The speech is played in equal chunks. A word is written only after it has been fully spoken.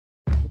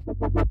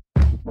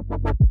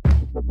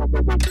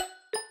Hi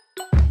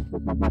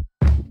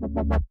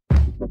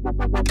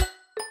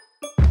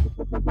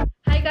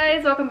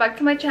guys, welcome back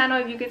to my channel.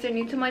 If you guys are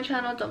new to my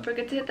channel, don't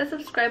forget to hit the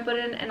subscribe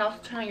button and also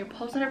turn on your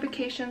post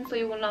notifications so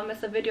you will not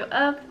miss a video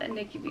of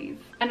Nikki B's.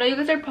 I know you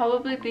guys are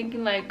probably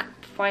thinking like,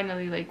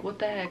 finally, like what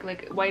the heck,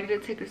 like why did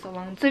it take her so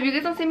long? So if you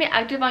guys don't see me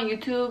active on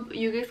YouTube,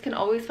 you guys can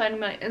always find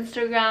me on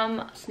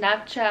Instagram,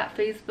 Snapchat,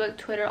 Facebook,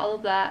 Twitter, all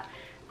of that.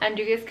 And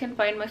you guys can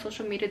find my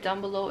social media down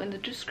below in the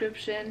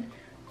description.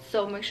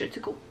 So make sure to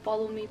go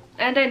follow me.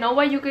 And I know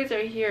why you guys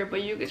are here,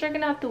 but you guys are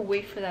gonna have to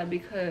wait for that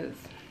because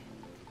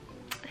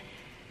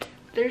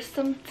there's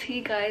some tea,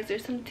 guys.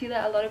 There's some tea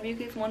that a lot of you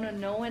guys want to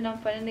know, and I'm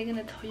finally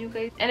gonna tell you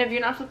guys. And if you're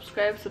not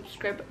subscribed,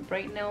 subscribe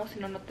right now, si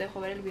no, no te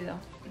dejo ver el video.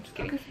 I'm just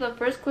kidding. Okay, so the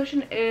first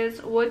question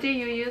is, what do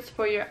you use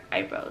for your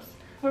eyebrows?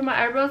 For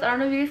my eyebrows, I don't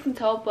know if you guys can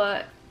tell,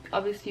 but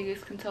obviously you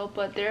guys can tell,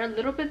 but they're a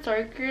little bit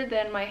darker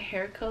than my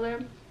hair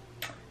color,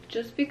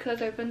 just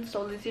because I've been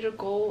so lazy to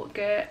go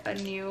get a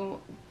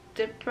new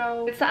dip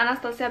brow. It's the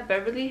Anastasia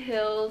Beverly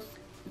Hills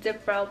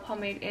dip brow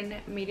pomade in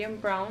medium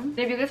brown. And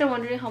if you guys are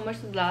wondering how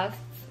much this lasts,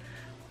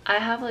 I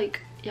have like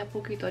ya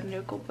poquito, I need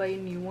to go buy a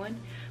new one,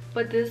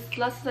 but this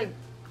lasts like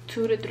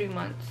 2 to 3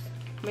 months,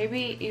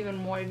 maybe even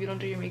more if you don't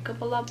do your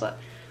makeup a lot. But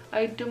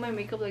I do my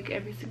makeup like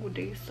every single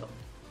day, so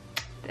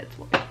that's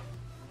why.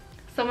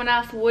 Someone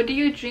asked, what do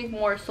you drink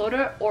more,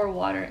 soda or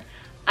water?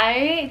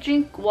 I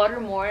drink water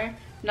more,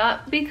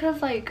 not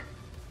because like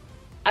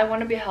I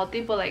want to be healthy,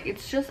 but like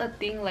it's just a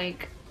thing.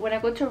 Like when I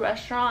go to a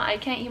restaurant, I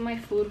can't eat my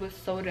food with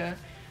soda.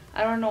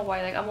 I don't know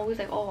why. Like I'm always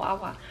like, oh,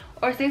 agua.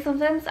 Or say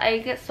sometimes I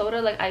get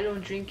soda, like I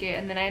don't drink it,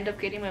 and then I end up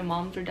getting my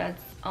mom's or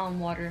dad's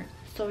water.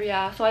 So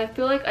yeah, so I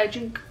feel like I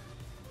drink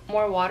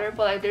more water,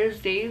 but like there's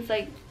days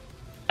like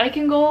I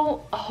can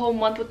go a whole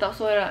month without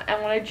soda,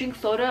 and when I drink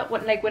soda,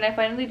 when I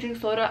finally drink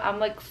soda, I'm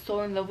like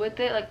so in love with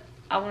it. Like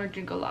I want to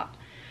drink a lot,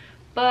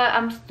 but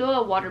I'm still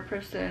a water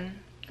person.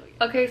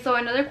 Okay, so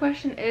another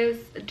question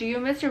is, do you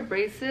miss your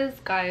braces?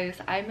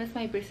 Guys, I miss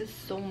my braces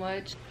so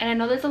much. And I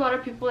know there's a lot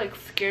of people like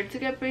scared to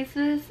get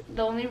braces.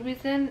 The only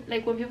reason,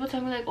 like when people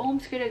tell me like, oh, I'm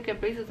scared to get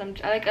braces, I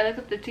look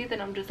at the teeth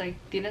and I'm just like,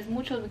 tienes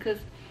muchos, because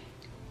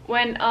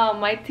when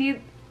my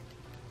teeth,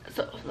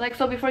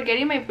 so before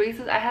getting my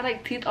braces, I had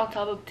like teeth on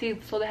top of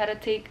teeth, so they had to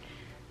take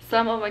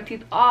some of my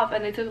teeth off,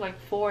 and they took like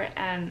 4,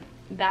 and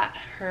that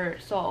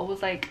hurt. So I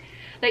was like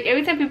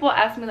every time people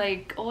ask me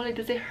like, oh, like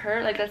does it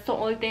hurt, like that's the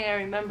only thing I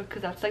remember,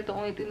 because that's like the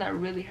only thing that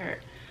really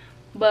hurt.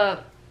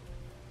 But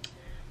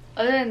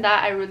other than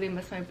that, I really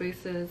miss my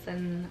braces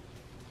and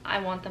I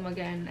want them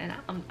again. And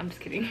I'm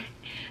just kidding.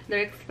 They're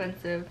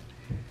expensive,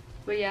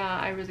 but yeah,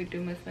 I really do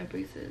miss my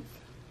braces.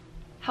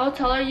 How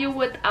tall are you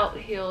without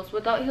heels?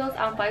 Without heels,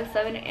 I'm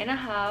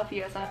 5'7.5".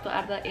 Yes, I have to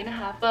add that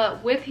 8.5.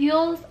 But with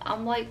heels,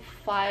 I'm like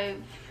 5'9",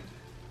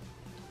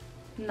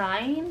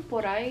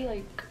 por ahí.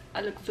 Like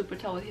I look super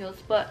tall with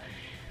heels, but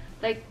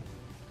like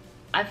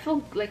I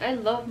feel like I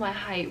love my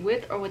height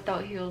with or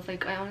without heels.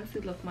 Like I honestly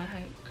love my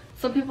height.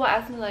 Some people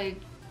ask me like,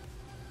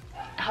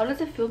 how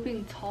does it feel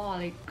being tall?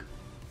 Like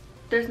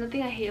there's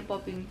nothing I hate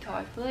about being tall.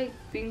 I feel like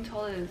being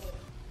tall is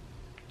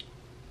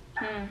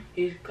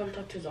You come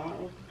talk to Zara.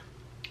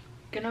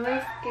 Que no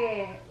ves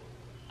que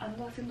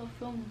ando haciendo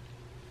film.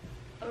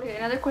 Okay,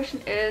 another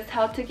question is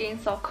how to gain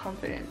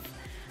self-confidence.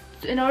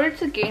 So in order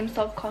to gain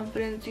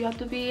self-confidence, you have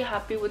to be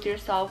happy with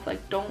yourself.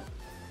 Like don't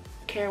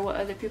care what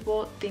other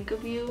people think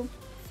of you.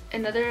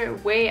 Another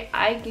way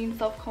I gained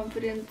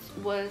self-confidence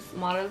was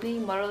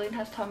modeling. Modeling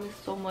has taught me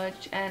so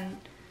much, and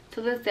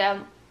to this day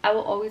I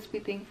will always be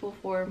thankful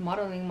for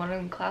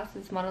modeling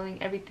classes,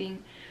 modeling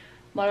everything,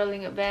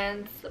 modeling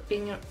events,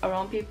 being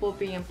around people,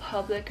 being in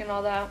public and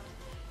all that.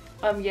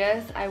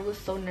 Yes, I was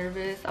so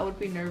nervous. I would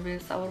be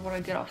nervous. I would want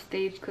to get off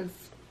stage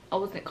because I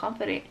wasn't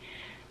confident,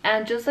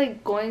 and just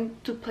like going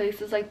to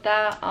places like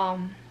that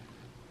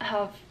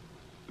have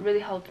really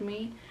helped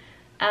me.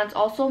 And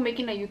also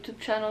making a YouTube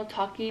channel,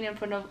 talking in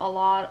front of a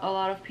lot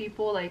of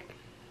people. Like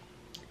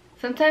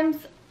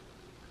sometimes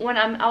when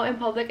I'm out in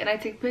public and I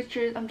take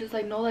pictures, I'm just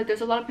like, no, like there's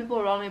a lot of people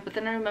around me, but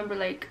then I remember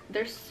like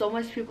there's so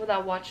much people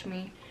that watch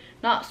me.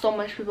 Not so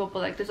much people, but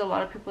like there's a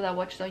lot of people that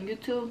watch it on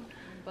YouTube.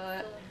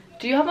 But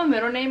do you have a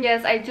middle name?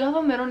 Yes, I do have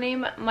a middle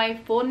name. My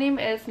full name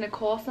is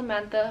Nicole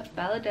Samantha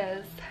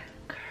Valadez.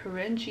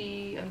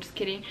 Cringy. I'm just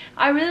kidding.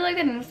 I really like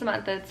the name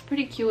Samantha. It's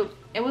pretty cute.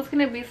 It was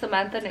gonna be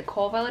Samantha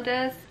Nicole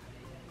Valadez.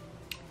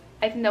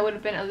 I think that would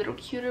have been a little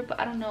cuter, but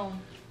I don't know.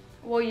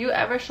 Will you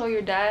ever show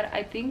your dad?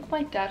 I think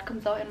my dad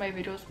comes out in my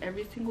videos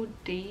every single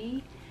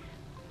day.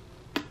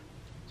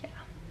 Yeah.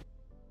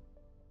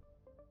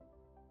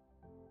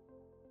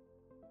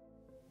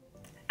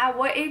 At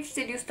what age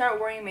did you start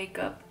wearing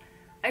makeup?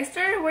 I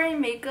started wearing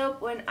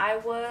makeup when I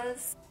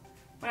was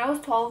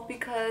 12,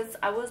 because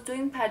I was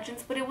doing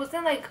pageants, but it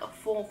wasn't like a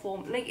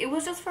full like it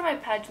was just for my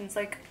pageants.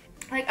 Like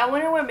I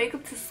wouldn't wear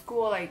makeup to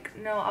school. Like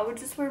no, I would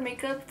just wear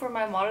makeup for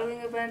my modeling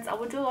events. I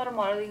would do a lot of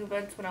modeling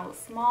events when I was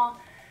small.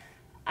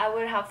 I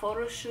would have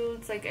photo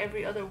shoots like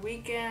every other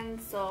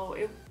weekend, so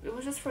it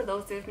was just for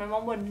those days. My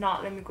mom would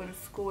not let me go to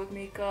school with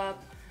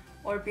makeup.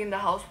 or be in the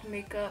house with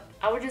makeup,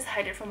 I would just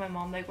hide it from my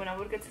mom. Like when I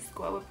would get to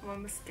school, I would put my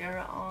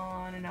mascara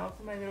on and I would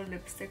put my little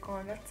lipstick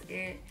on. That's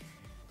it.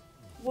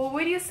 What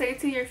would you say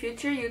to your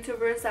future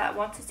YouTubers that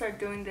want to start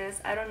doing this?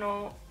 I don't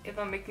know if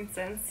I'm making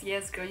sense.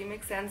 Yes, girl, you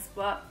make sense.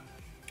 But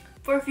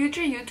for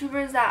future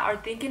YouTubers that are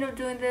thinking of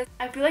doing this,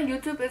 I feel like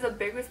YouTube is a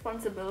big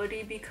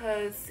responsibility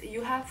because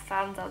you have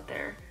fans out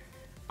there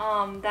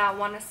that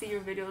want to see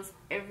your videos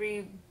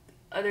every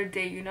other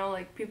day, you know?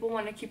 Like people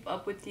want to keep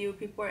up with you.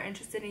 People are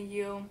interested in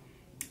you.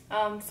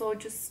 So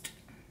just,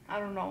 I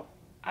don't know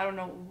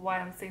why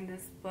I'm saying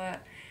this,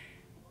 but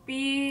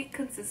be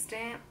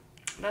consistent.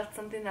 That's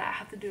something that I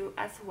have to do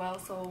as well,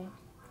 so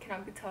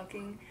cannot be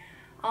talking.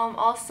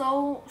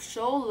 Also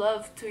show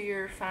love to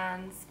your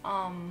fans.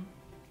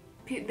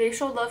 They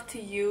show love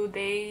to you.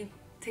 They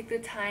take the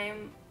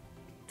time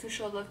to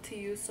show love to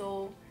you,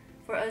 so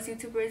for us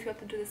YouTubers, we have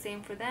to do the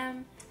same for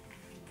them.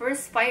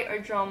 First fight or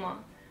drama?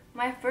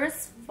 My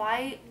first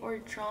fight or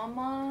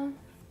drama,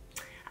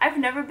 I've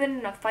never been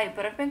in a fight,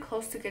 but I've been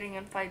close to getting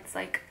in fights.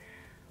 Like,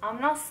 I'm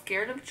not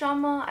scared of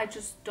drama, I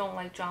just don't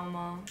like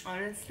drama.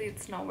 Honestly,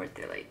 it's not worth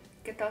it. Like,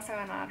 ¿qué te vas a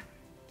ganar?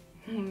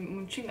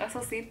 Un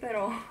chingazo sí,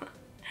 pero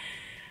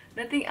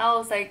nothing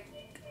else. Like,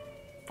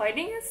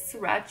 fighting is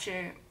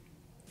ratchet,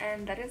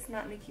 and that is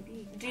not Nikki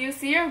B. Do you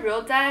see your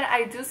real dad?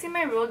 I do see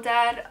my real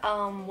dad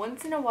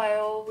once in a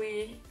while.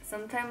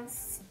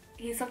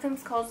 He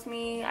sometimes calls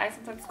me, I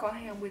sometimes call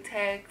him, we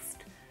text.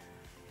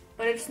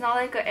 But it's not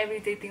like an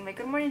everyday thing, like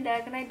good morning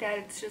dad, good night dad.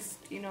 It's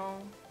just, you know.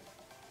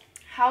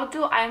 How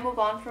do I move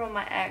on from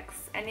my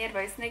ex? Any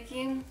advice,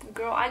 Nikki?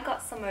 Girl, I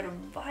got some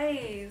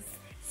advice.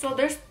 So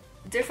there's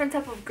different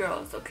type of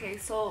girls, okay?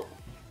 So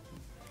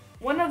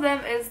one of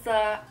them is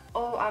the,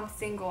 oh, I'm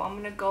single, I'm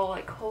gonna go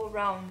like whole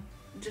round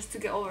just to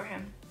get over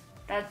him.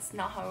 That's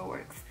not how it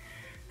works.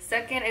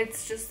 Second,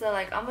 it's just the,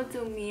 like, I'm gonna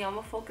do me, I'm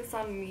gonna focus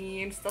on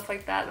me and stuff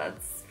like that.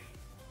 That's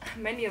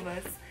many of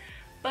us.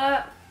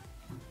 But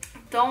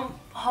don't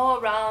hoe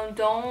around,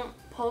 don't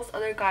post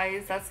other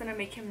guys. That's gonna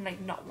make him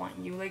like not want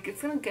you. Like,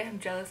 it's gonna get him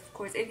jealous, of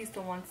course, if he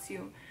still wants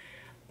you,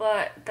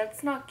 but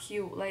that's not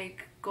cute.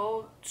 Like,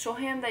 go show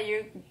him that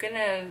you're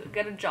gonna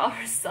get a job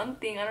or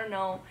something, I don't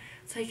know,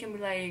 so he can be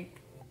like,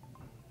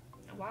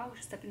 wow,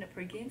 she's stepping up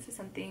her games or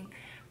something.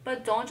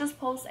 But don't just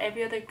post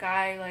every other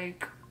guy.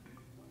 Like,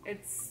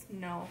 it's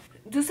no.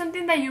 Do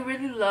something that you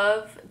really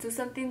love. Do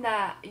something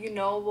that you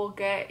know will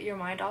get your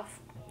mind off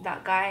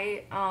that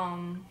guy.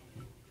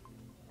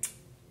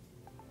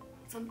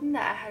 Something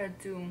that I had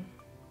to do.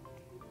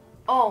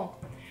 Oh,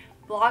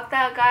 block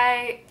that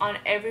guy on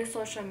every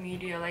social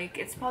media. Like,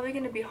 it's probably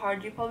gonna be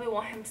hard. You probably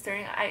want him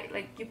staring at,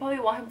 like, you probably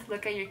want him to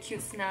look at your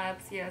cute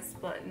snaps. Yes,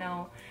 but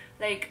no.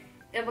 Like,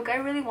 if a guy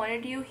really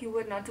wanted you, he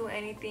would not do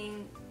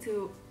anything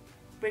to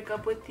break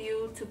up with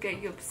you, to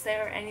get you upset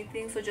or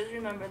anything. So just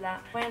remember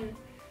that when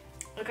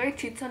a guy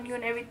cheats on you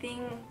and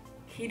everything,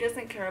 he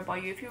doesn't care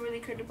about you. If he really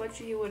cared about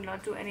you, he would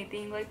not do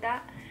anything like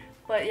that.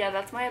 But yeah,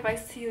 that's my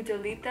advice to you.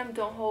 Delete them,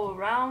 don't hold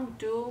around,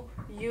 do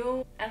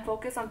you, and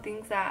focus on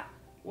things that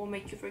will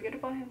make you forget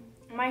about him.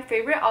 My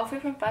favorite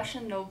outfit from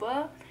Fashion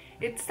Nova,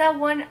 it's that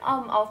one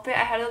outfit.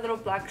 I had a little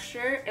black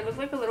shirt. It looked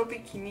like a little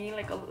bikini,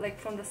 like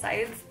from the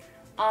sides,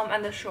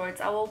 and the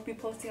shorts. I will be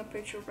posting a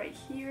picture right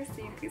here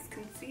so you guys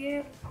can see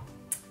it.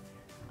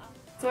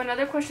 So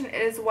another question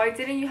is, why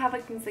didn't you have a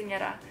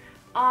quinceañera?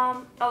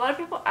 A lot of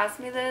people ask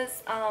me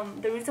this.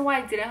 The reason why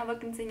I didn't have a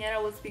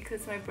quinceañera was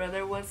because my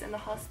brother was in the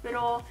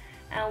hospital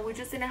and we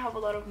just didn't have a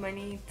lot of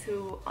money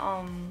to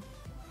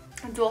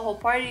do a whole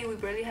party. We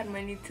barely had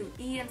money to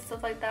eat and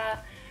stuff like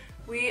that.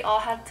 We all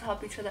had to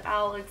help each other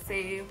out. Like,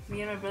 say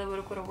me and my brother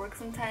would go to work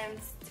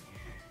sometimes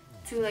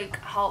to like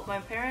help my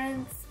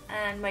parents,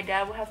 and my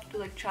dad would have to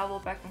like travel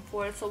back and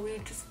forth, so we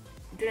just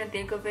didn't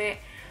think of it.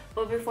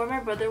 But before my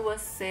brother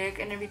was sick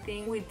and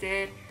everything, we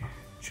did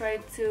try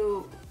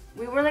to,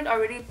 we were like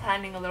already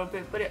planning a little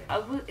bit, but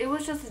it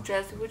was just a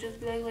dress. We would just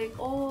be like,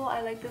 oh,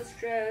 I like this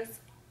dress,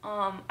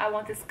 I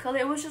want this color.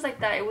 It was just like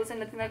that. It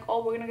wasn't nothing like,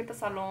 oh, we're gonna get the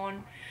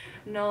salon.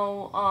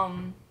 No,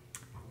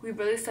 we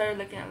really started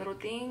looking at little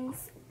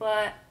things.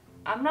 But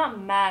I'm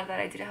not mad that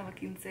I didn't have a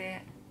quince.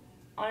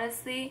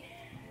 Honestly,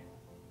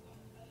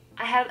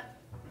 I'm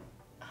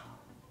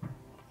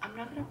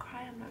not gonna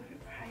cry,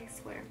 I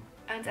swear.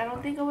 And I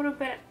don't think I would have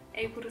been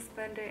able to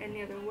spend it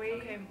any other way.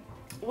 Okay.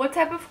 What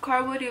type of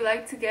car would you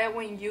like to get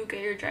when you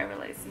get your driver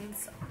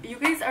license? You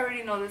guys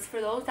already know this.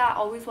 For those that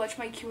always watch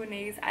my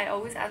Q&As, I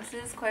always answer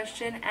this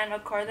question, and a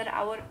car that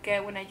I would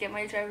get when I get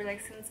my driver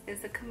license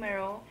is a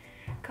Camaro.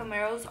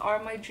 Camaros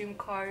are my dream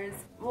cars.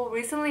 Well,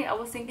 recently I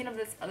was thinking of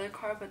this other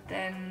car, but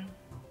then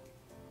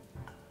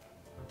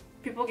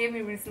people gave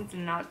me reasons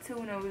not to,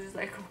 and I was just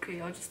like, okay,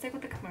 I'll just stick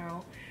with the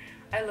Camaro.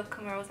 I love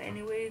Camaros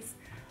anyways.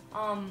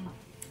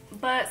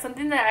 But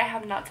something that I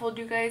have not told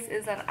you guys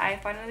is that I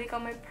finally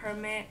got my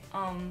permit.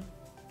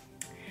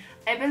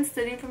 I've been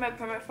studying for my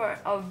permit for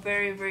a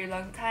very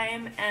long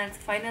time, and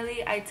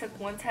finally I took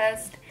one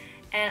test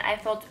and I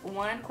failed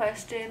one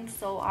question.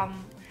 So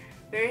I'm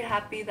very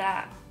happy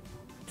that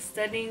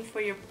studying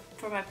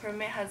for my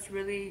permit has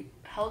really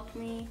helped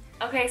me.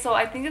 Okay, so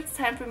I think it's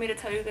time for me to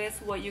tell you guys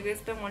what you guys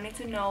been wanting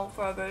to know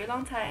for a very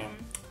long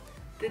time.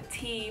 The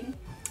tea.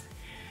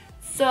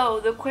 So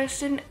the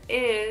question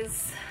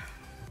is,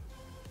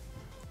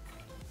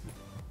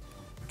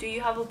 do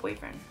you have a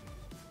boyfriend?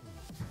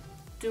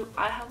 Do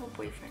I have a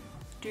boyfriend?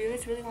 Do you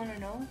guys really want to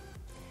know?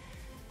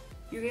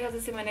 You guys have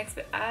to see my next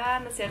video. Ah,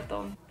 no es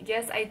cierto.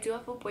 Yes, I do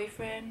have a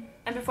boyfriend.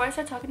 And before I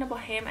start talking about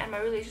him and my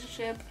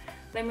relationship,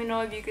 let me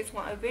know if you guys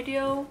want a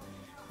video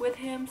with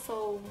him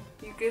so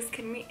you guys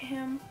can meet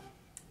him.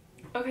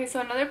 Okay,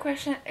 so another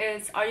question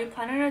is, are you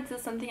planning to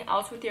do something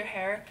else with your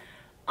hair?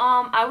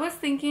 I was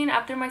thinking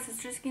after my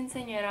sister's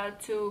quinceañera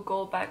to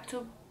go back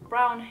to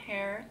brown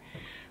hair,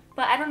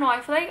 but I don't know,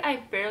 I feel like I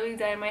barely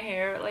dye my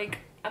hair. Like,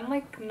 I'm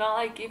like not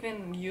like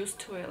even used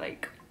to it.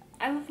 Like,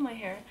 I love my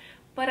hair,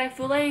 but I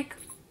feel like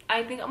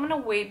I think I'm gonna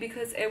wait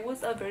because it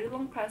was a very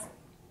long process.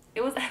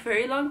 It was a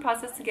very long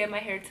process to get my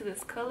hair to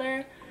this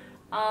color.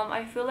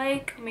 I feel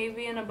like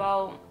maybe in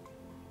about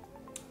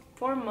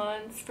 4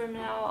 months from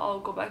now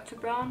I'll go back to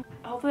brown.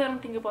 Hopefully I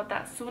don't think about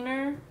that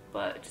sooner,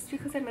 but just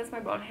because I miss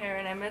my brown hair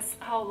and I miss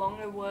how long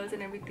it was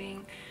and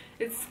everything.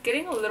 It's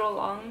getting a little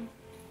long,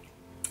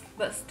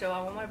 but still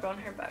I want my brown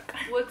hair back.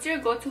 What's your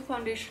go-to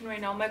foundation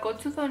right now? My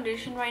go-to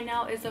foundation right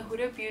now is a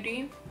Huda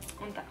Beauty.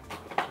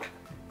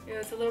 Yeah,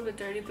 it's a little bit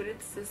dirty, but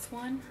it's this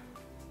one.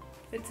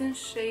 It's in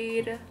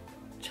shade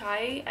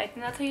Chai. I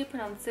think that's how you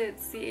pronounce it.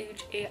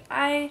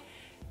 C-H-A-I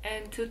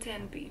and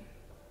 210B.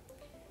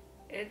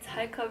 It's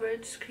high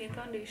coverage cream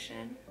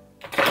foundation.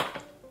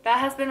 That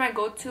has been my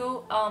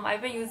go-to.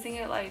 I've been using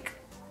it like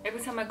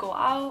every time I go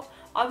out.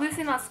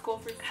 Obviously not school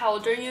for. How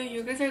old are you?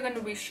 You guys are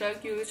gonna be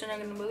shocked. You guys are not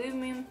gonna believe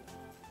me,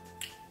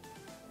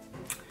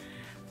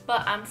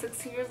 but I'm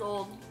 16 years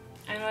old.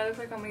 I know I look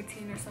like I'm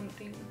 18 or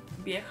something.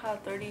 Vieja,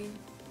 30,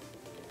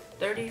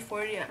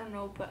 40, I don't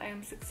know, but I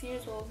am 16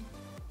 years old.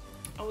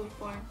 I was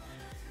born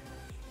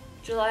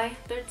July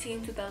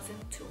 13,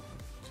 2002.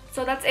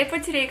 So that's it for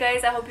today,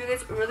 guys. I hope you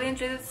guys really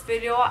enjoyed this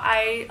video.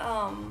 I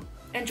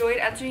enjoyed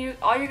answering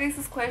all your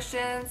guys'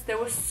 questions. There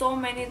were so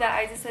many that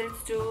I decided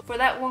to do for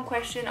that one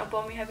question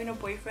about me having a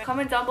boyfriend.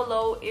 Comment down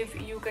below if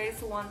you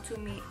guys want to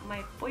meet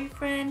my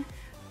boyfriend,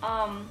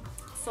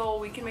 so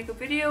we can make a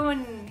video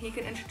and he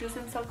can introduce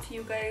himself to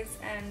you guys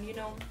and, you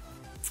know,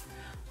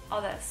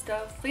 all that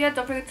stuff. So yeah,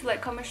 don't forget to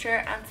like, comment,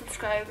 share, and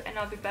subscribe, and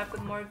I'll be back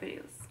with more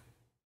videos.